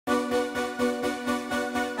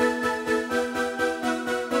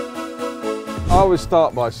I would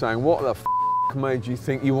start by saying, what the f made you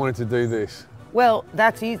think you wanted to do this? Well,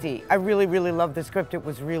 that's easy. I really, really loved the script. It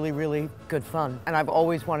was really, really good fun. And I've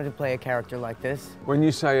always wanted to play a character like this. When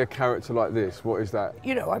you say a character like this, what is that?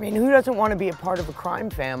 You know, I mean, who doesn't want to be a part of a crime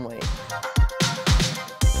family?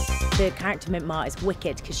 The character Mintma is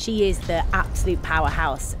wicked because she is the absolute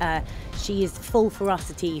powerhouse. She is full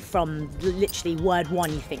ferocity from literally word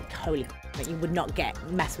one. You think, holy that you would not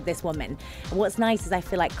mess with this woman. And what's nice is I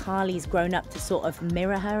feel like Carly's grown up to sort of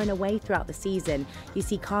mirror her in a way throughout the season. You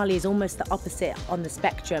see Carly is almost the opposite on the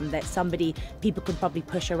spectrum, that somebody people can probably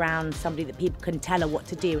push around, somebody that people can tell her what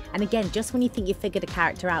to do. And again, just when you think you figured a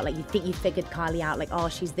character out, like you think you figured Carly out, like, oh,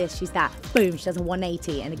 she's this, she's that, boom, she does a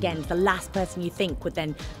 180. And again, the last person you think would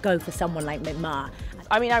then go for someone like Mintma.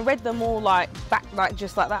 I mean, I read them all like back, like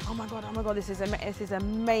just like that. Oh my god, this is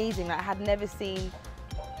amazing. Like, I had never seen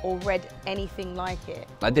or read anything like it.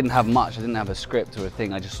 I didn't have much. I didn't have a script or a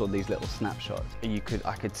thing. I just saw these little snapshots.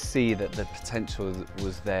 I could see that the potential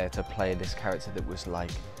was there to play this character that was like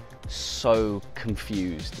so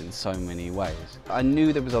confused in so many ways. I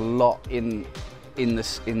knew there was a lot in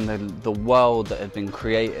the world that had been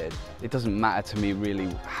created. It doesn't matter to me really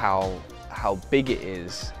how big it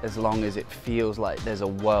is, as long as it feels like there's a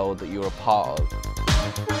world that you're a part of.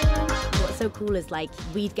 What's so cool is like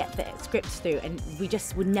we'd get the scripts through and we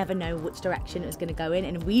just would never know which direction it was going to go in,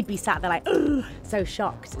 and we'd be sat there like, oh, so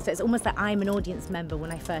shocked. So it's almost like I'm an audience member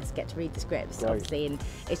when I first get to read the scripts, obviously, and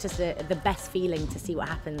it's just the best feeling to see what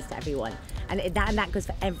happens to everyone. And that goes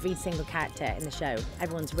for every single character in the show.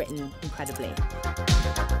 Everyone's written incredibly.